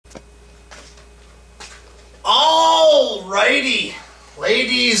Alrighty,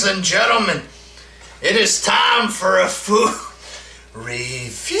 ladies and gentlemen, it is time for a food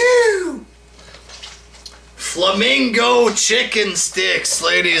review. Flamingo chicken sticks,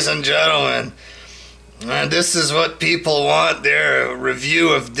 ladies and gentlemen. And this is what people want there, a review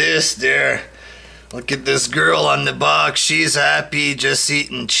of this there. Look at this girl on the box. She's happy just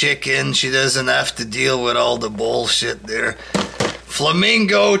eating chicken. She doesn't have to deal with all the bullshit there.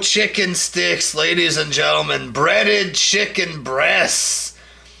 Flamingo chicken sticks, ladies and gentlemen. Breaded chicken breasts.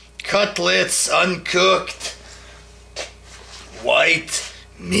 Cutlets, uncooked. White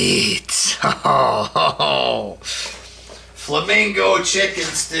meat. Flamingo chicken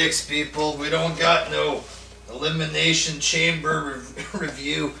sticks, people. We don't got no elimination chamber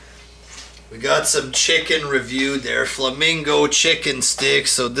review. We got some chicken review there. Flamingo chicken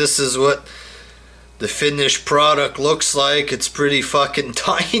sticks. So this is what the finished product looks like. It's pretty fucking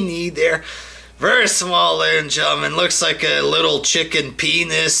tiny there. Very small, ladies and gentlemen. Looks like a little chicken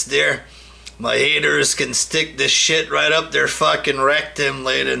penis there. My haters can stick this shit right up their fucking rectum,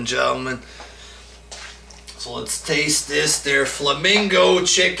 ladies and gentlemen. So let's taste this there. Flamingo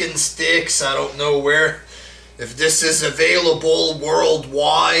chicken sticks. I don't know where, if this is available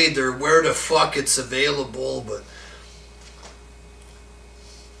worldwide or where the fuck it's available, but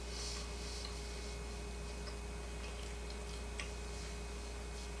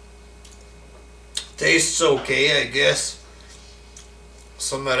tastes okay, I guess.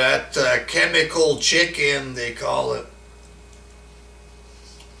 Some of that chemical chicken, they call it.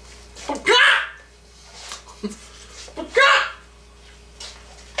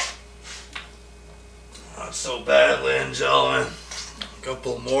 Not so bad, ladies and gentlemen. A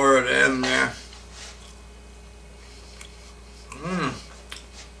couple more of them there.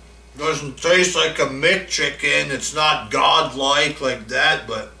 Doesn't taste like a mick chicken. It's not godlike like that,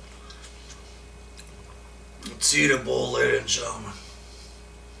 but it's eatable, ladies and gentlemen.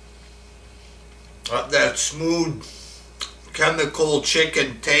 Got that smooth chemical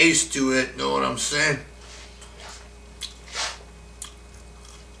chicken taste to it, know what I'm saying?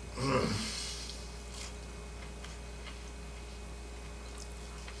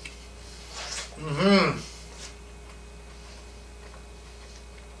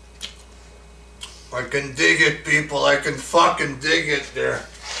 I can dig it, people. I can fucking dig it there.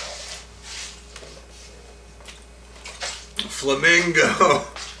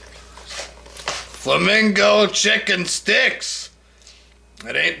 Flamingo chicken sticks.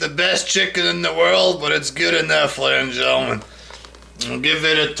 It ain't the best chicken in the world, but it's good enough, ladies and gentlemen. I'll give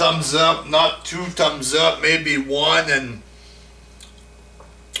it a thumbs up, not 2 thumbs up, maybe 1 and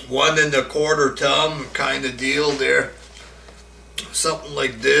 1 1/4 thumb kind of deal there. Something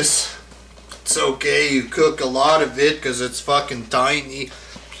like this. It's okay, you cook a lot of it because it's fucking tiny.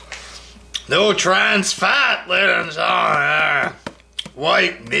 No trans fat, ladies and gentlemen.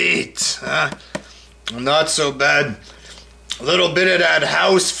 White meat. Not so bad. A little bit of that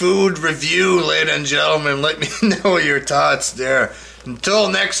house food review, ladies and gentlemen. Let me know your thoughts there. Until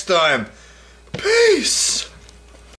next time, peace.